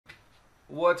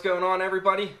What's going on,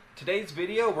 everybody? Today's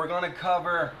video we're going to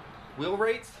cover wheel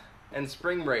rates and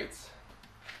spring rates.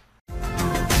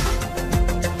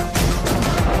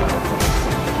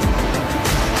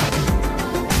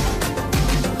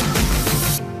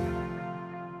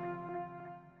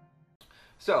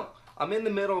 So I'm in the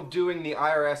middle of doing the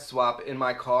IRS swap in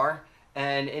my car,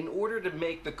 and in order to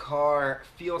make the car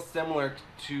feel similar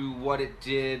to what it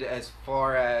did as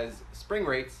far as spring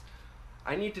rates,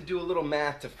 I need to do a little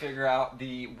math to figure out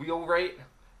the wheel rate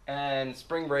and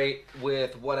spring rate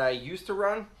with what I used to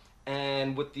run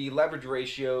and with the leverage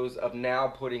ratios of now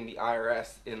putting the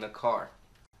IRS in the car.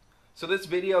 So this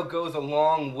video goes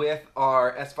along with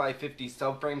our S550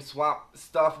 subframe swap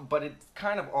stuff, but it's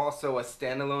kind of also a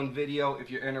standalone video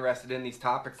if you're interested in these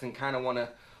topics and kind of want to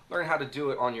learn how to do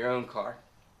it on your own car.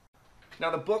 Now,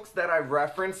 the books that I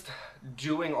referenced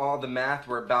doing all the math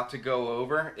we're about to go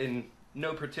over in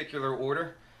no particular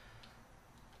order: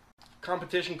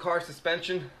 Competition Car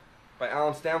Suspension by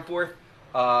Alan Stamforth.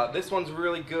 This one's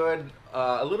really good.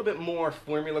 A little bit more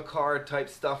formula car type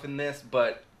stuff in this,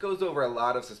 but goes over a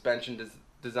lot of suspension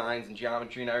designs and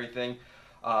geometry and everything.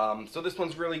 So this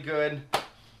one's really good.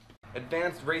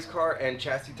 Advanced Race Car and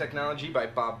Chassis Technology by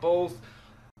Bob Bowles.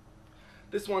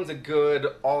 This one's a good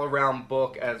all-around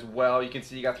book as well. You can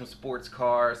see you got some sports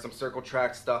cars, some circle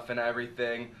track stuff and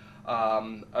everything.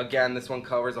 Again, this one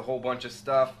covers a whole bunch of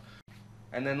stuff.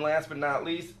 And then last but not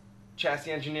least,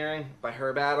 Chassis Engineering by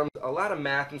Herb Adams. A lot of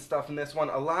math and stuff in this one.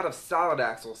 A lot of solid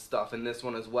axle stuff in this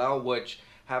one as well, which,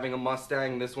 having a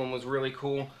Mustang, this one was really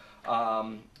cool.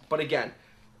 But again,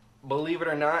 believe it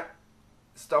or not,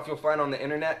 stuff you'll find on the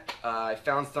internet, I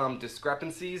found some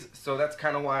discrepancies, so that's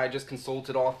kind of why I just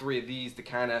consulted all three of these to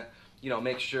kind of,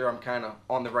 make sure I'm kind of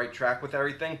on the right track with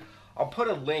everything. I'll put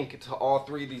a link to all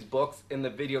three of these books in the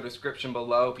video description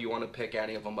below if you want to pick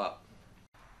any of them up.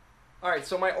 Alright,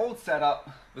 so my old setup,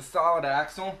 the solid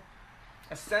axle,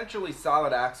 essentially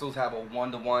solid axles have a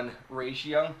 1-to-1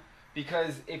 ratio,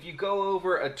 because if you go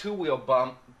over a two-wheel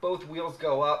bump, both wheels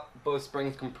go up, both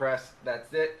springs compress,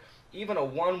 that's it. Even a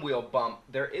one-wheel bump,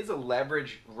 there is a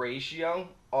leverage ratio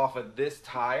off of this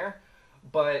tire,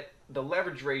 but the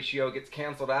leverage ratio gets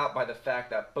canceled out by the fact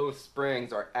that both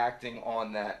springs are acting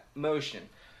on that motion.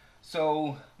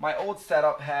 So my old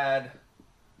setup had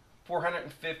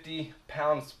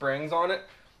 450-pound springs on it,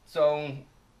 so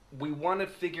we want to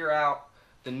figure out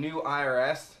the new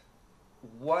IRS,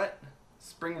 what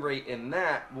spring rate in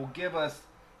that will give us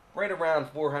right around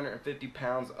 450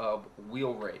 pounds of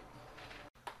wheel rate.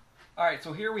 Alright,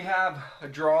 so here we have a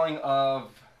drawing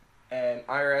of an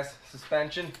IRS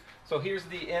suspension. So here's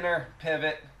the inner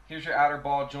pivot, here's your outer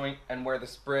ball joint, and where the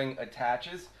spring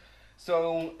attaches.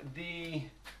 So the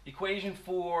equation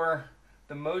for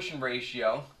the motion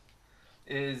ratio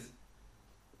is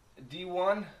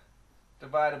D1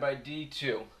 divided by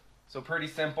D2. So pretty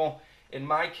simple. In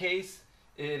my case,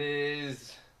 it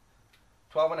is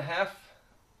 12.5.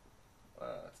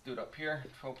 Let's do it up here.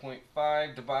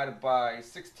 12.5 divided by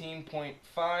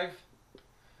 16.5.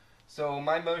 So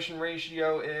my motion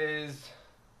ratio is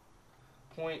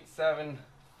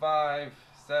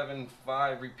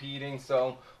 0.7575, repeating,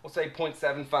 so we'll say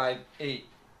 0.758.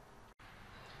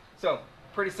 So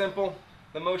pretty simple.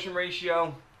 The motion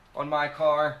ratio on my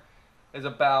car is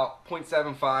about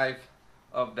 0.75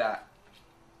 of that.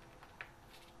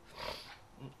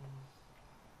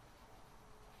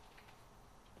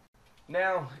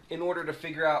 Now, in order to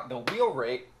figure out the wheel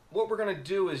rate, what we're going to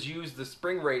do is use the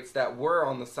spring rates that were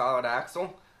on the solid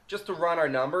axle just to run our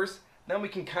numbers. Then we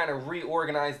can kind of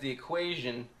reorganize the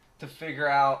equation to figure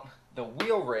out the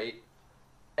wheel rate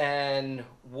and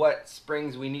what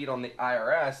springs we need on the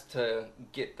IRS to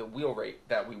get the wheel rate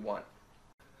that we want.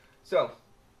 So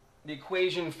the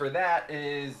equation for that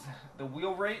is the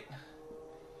wheel rate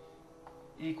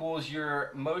equals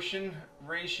your motion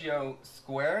ratio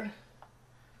squared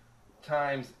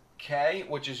times K,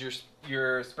 which is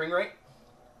your spring rate,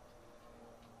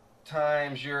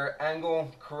 times your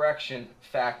angle correction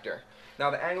factor. Now,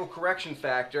 the angle correction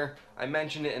factor, I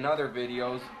mentioned it in other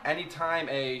videos. Anytime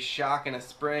a shock and a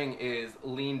spring is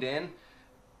leaned in,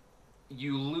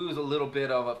 you lose a little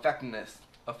bit of effectiveness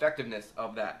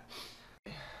of that.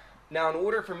 Now, in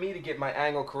order for me to get my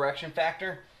angle correction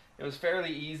factor, it was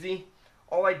fairly easy.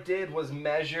 All I did was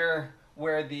measure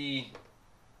where the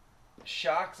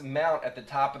shocks mount at the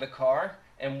top of the car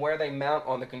and where they mount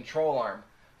on the control arm.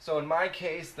 So in my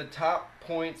case, the top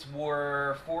points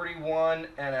were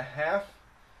 41.5,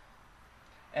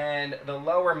 and the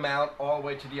lower mount all the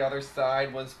way to the other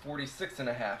side was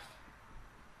 46.5.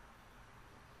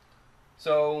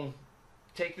 So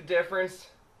take the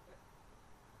difference,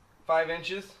 5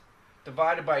 inches,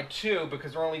 divided by 2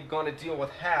 because we're only going to deal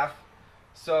with half.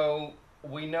 So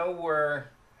we know we're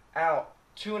out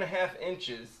 2.5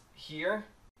 inches here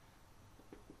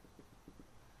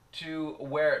to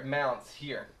where it mounts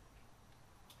here.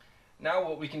 Now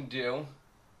what we can do,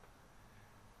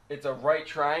 it's a right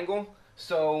triangle,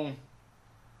 so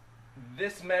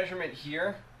this measurement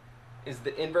here is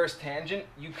the inverse tangent.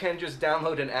 You can just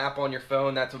download an app on your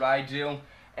phone, that's what I do,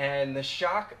 and the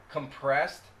shock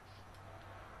compressed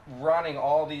running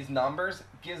all these numbers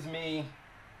gives me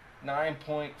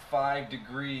 9.5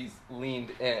 degrees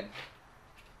leaned in.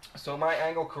 So my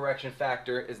angle correction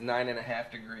factor is 9.5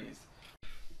 degrees.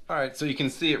 Alright, so you can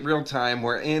see it real time.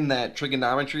 We're in that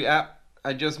trigonometry app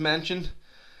I just mentioned.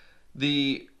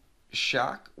 The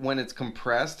shock, when it's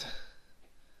compressed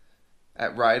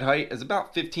at ride height, is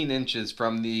about 15 inches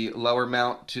from the lower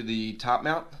mount to the top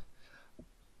mount.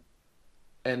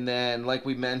 And then, like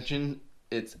we mentioned,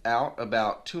 it's out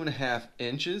about 2.5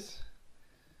 inches.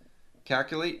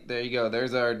 Calculate, there you go,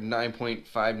 there's our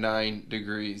 9.59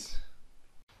 degrees.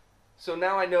 So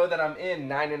now I know that I'm in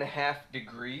 9.5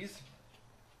 degrees.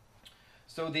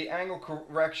 So the angle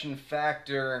correction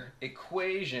factor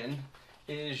equation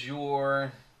is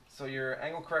your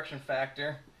angle correction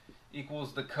factor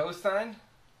equals the cosine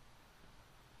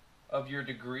of your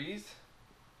degrees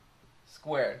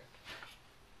squared.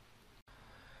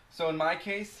 So in my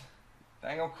case, the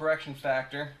angle correction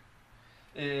factor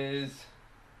is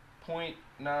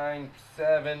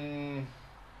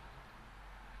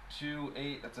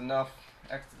 0.9728. That's enough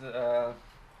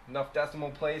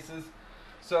decimal places.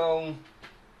 So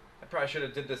I probably should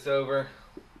have did this over.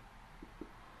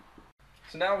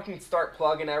 So now we can start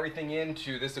plugging everything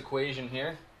into this equation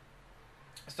here.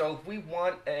 So if we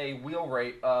want a wheel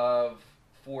rate of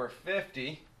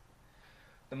 450,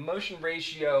 the motion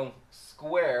ratio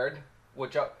squared,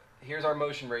 here's our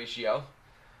motion ratio.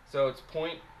 So it's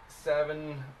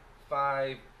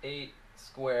 0.758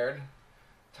 squared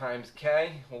times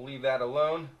K, we'll leave that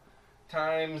alone,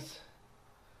 times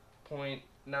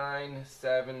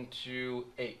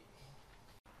 0.9728.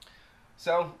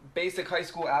 So basic high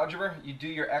school algebra, you do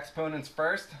your exponents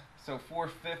first. So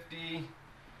 450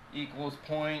 equals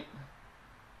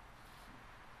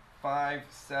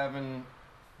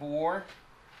 0.574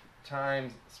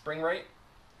 times spring rate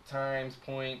times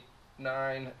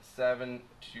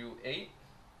 0.9728.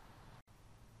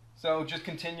 So just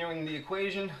continuing the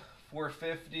equation,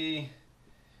 450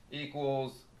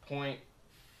 equals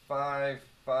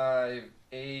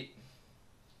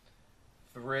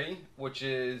 0.5583, which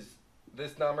is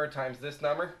this number times this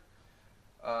number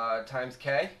times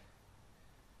K.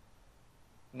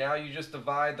 Now you just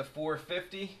divide the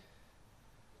 450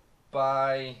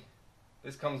 by,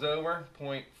 this comes over,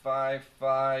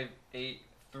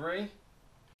 0.5583.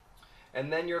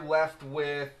 And then you're left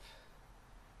with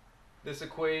this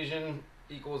equation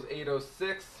equals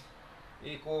 806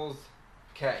 equals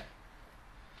K.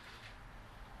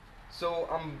 So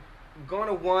I'm going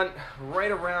to want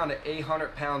right around an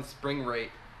 800-pound spring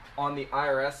rate on the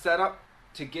IRS setup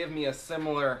to give me a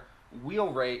similar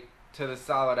wheel rate to the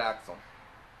solid axle.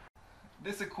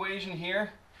 This equation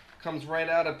here comes right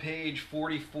out of page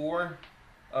 44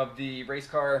 of the Race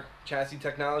Car Chassis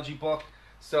Technology book.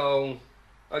 So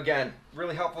again,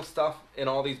 really helpful stuff in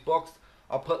all these books.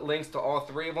 I'll put links to all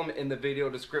 3 of them in the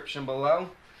video description below.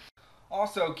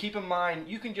 Also, keep in mind,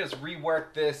 you can just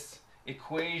rework this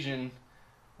equation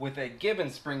with a given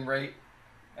spring rate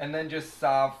and then just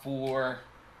solve for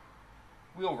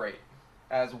wheel rate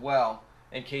as well,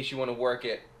 in case you want to work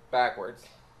it backwards.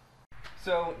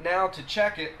 So now to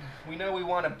check it, we know we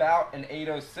want about an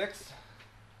 806.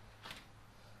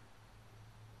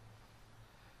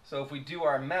 So if we do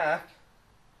our math,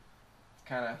 let's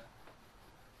kind of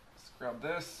scrub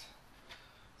this.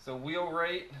 So wheel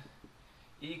rate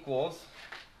equals,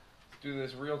 let's do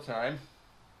this real time,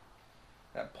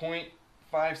 at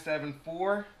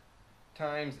 0.574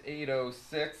 times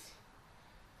 806,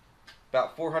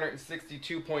 about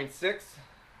 462.6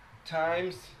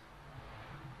 times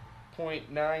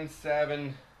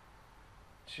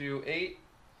 0.9728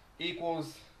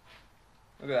 equals,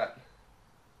 look at that,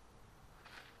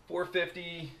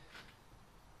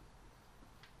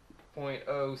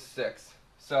 450.06.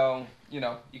 So, you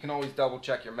can always double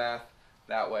check your math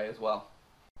that way as well.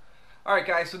 Alright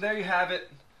guys, so there you have it.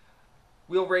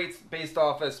 Wheel rates based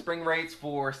off of spring rates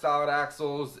for solid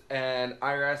axles and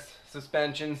IRS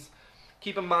suspensions.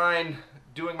 Keep in mind,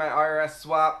 doing my IRS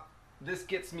swap, this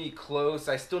gets me close.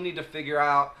 I still need to figure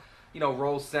out,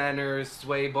 roll centers,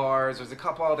 sway bars. There's a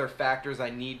couple other factors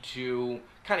I need to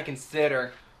kind of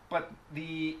consider. But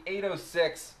the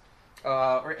 806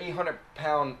 or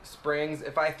 800-pound springs.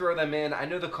 If I throw them in, I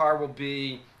know the car will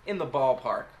be in the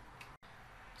ballpark.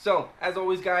 So, as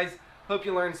always guys, hope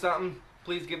you learned something.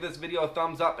 Please give this video a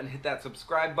thumbs up and hit that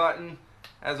subscribe button.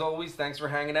 As always, thanks for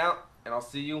hanging out, and I'll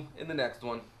see you in the next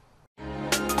one.